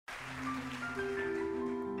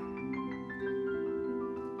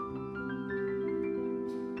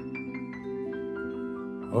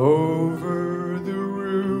Over the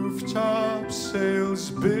rooftop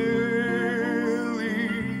sails Billy,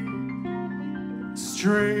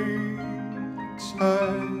 strings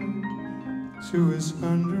tied to his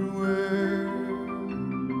underwear.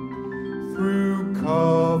 Through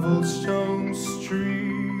cobblestone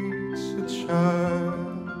streets a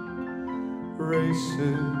child races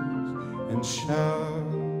and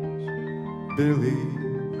shouts, Billy,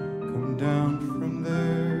 come down from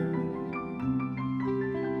there.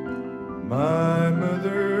 My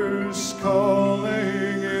mother's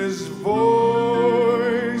calling, his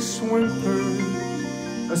voice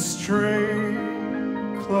whimpered, a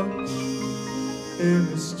string clutched in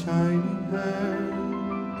his tiny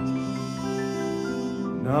hand.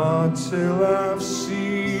 Not till I've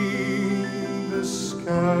seen the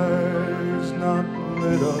skies not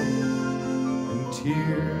lit up in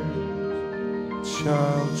tears,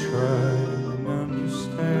 child, try and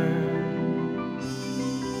understand.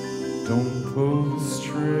 Don't pull the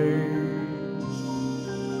strings,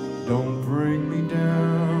 don't bring me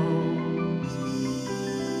down,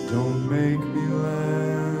 don't make me laugh.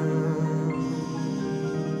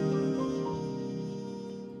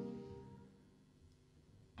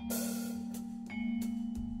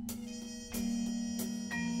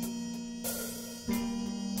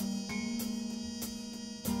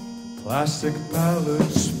 Plastic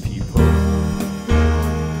palace people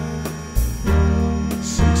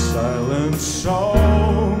silent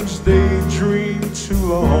songs, they dream too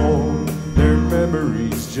long, their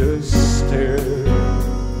memories just stare.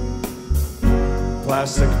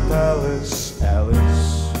 Plastic palace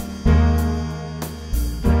Alice,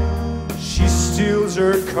 she steals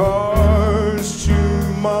her cars to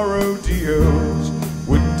rodeo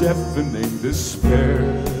with deafening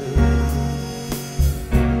despair.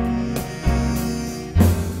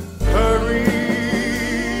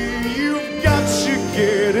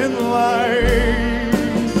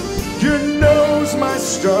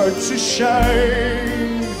 Start to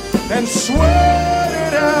shine and sweat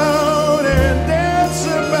it out and dance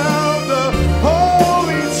about the whole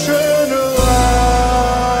eternal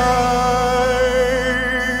life.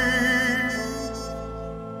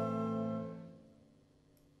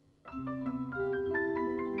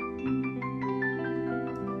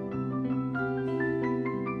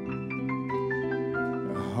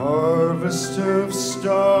 A harvest of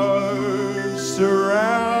stars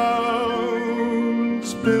surrounds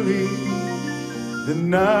Billy, the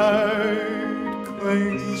night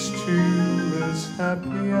clings to his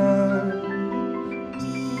happy eyes.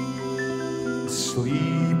 The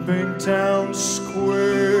sleeping town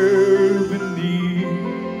square beneath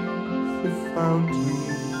the fountain,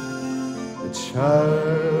 the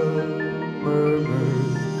child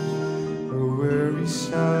murmurs a weary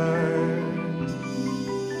sigh.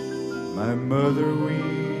 My mother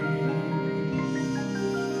weeps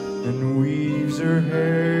and weaves her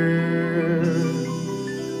hair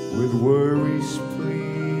with worries, please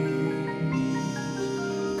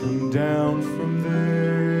come down from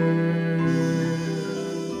there.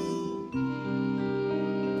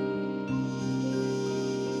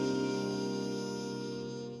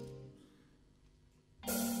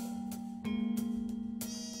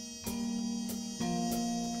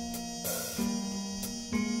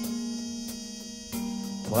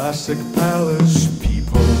 Plastic palace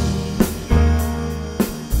people,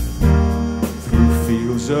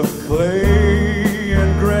 of clay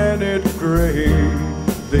and granite gray,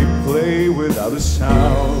 they play without a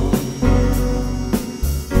sound.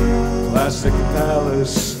 Plastic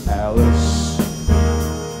palace Alice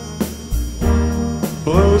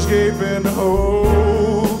blows gaping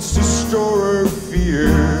holes to store her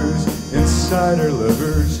fears inside her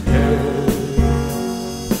lover's head.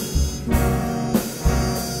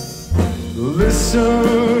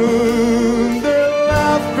 Listen, they're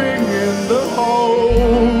laughing in the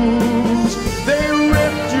halls. They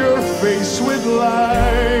ripped your face with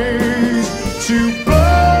lies. To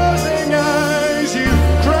buzzing eyes, you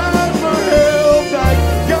cried for help like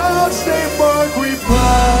God's name mark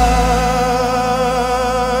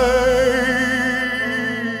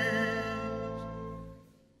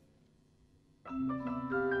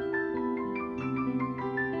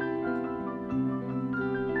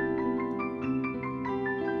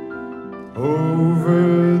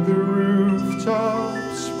Over the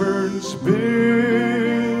rooftops burns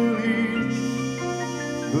Billy,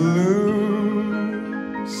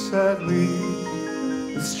 blue sadly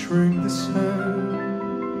the string descends,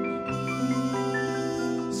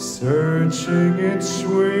 searching its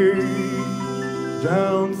way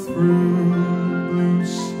down through blue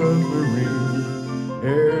submarine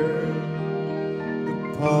air.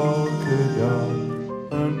 The polka dot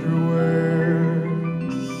underwear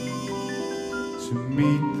to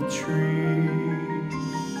meet the tree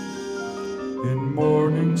in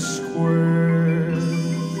Morning Square,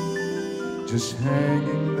 just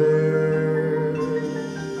hanging there,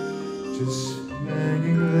 just